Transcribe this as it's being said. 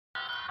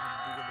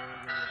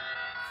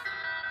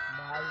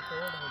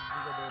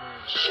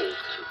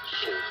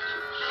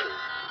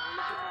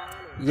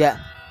Yeah,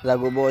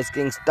 Raghu Boys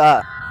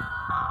Kingsta.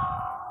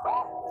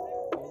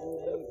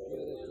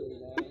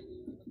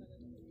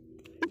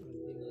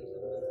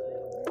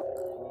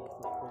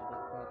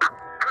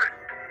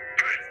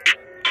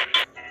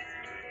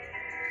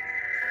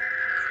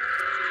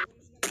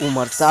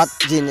 उम्र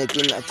साथ जीने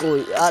की न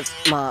कोई आस,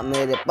 माँ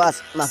मेरे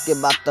पास, माँ के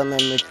बातों में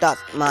मिठास,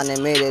 माँ ने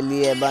मेरे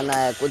लिए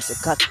बनाया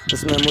कुछ खास,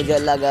 उसमें मुझे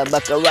लगा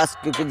बकवास,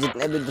 क्योंकि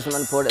जितने भी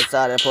दुश्मन फोड़े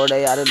सारे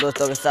फोड़े यार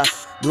दोस्तों के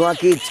साथ, धुआं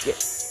खींच के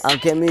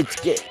आंखें मीच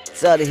के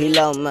सर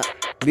हिलाऊं मैं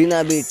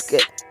बिना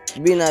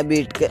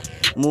बीट के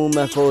मुंह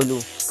में खोलूं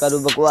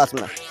करूँ बकवास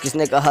में,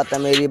 किसने कहा था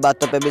मेरी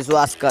बातों पे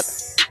विश्वास कर।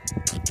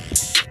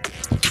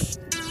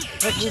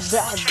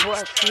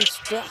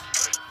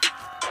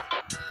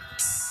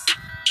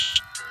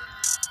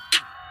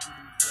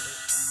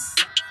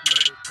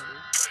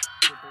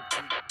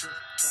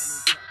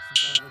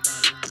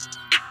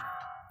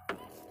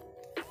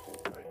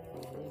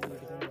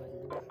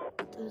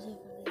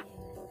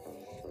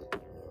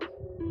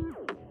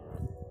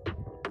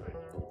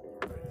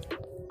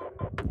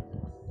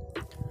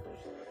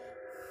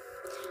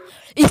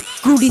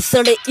 कुड़ी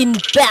सड़े इन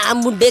पै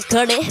मुंडे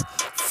खड़े,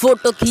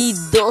 फोटो की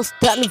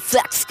दोस्तान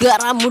फैक्स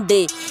करा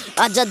मुंडे,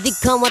 आजा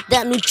दिखा मत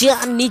तेनू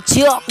चांदनी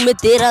चौक में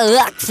तेरा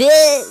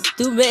अक्षय,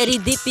 तू मेरी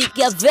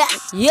दीपिका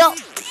फैन यो।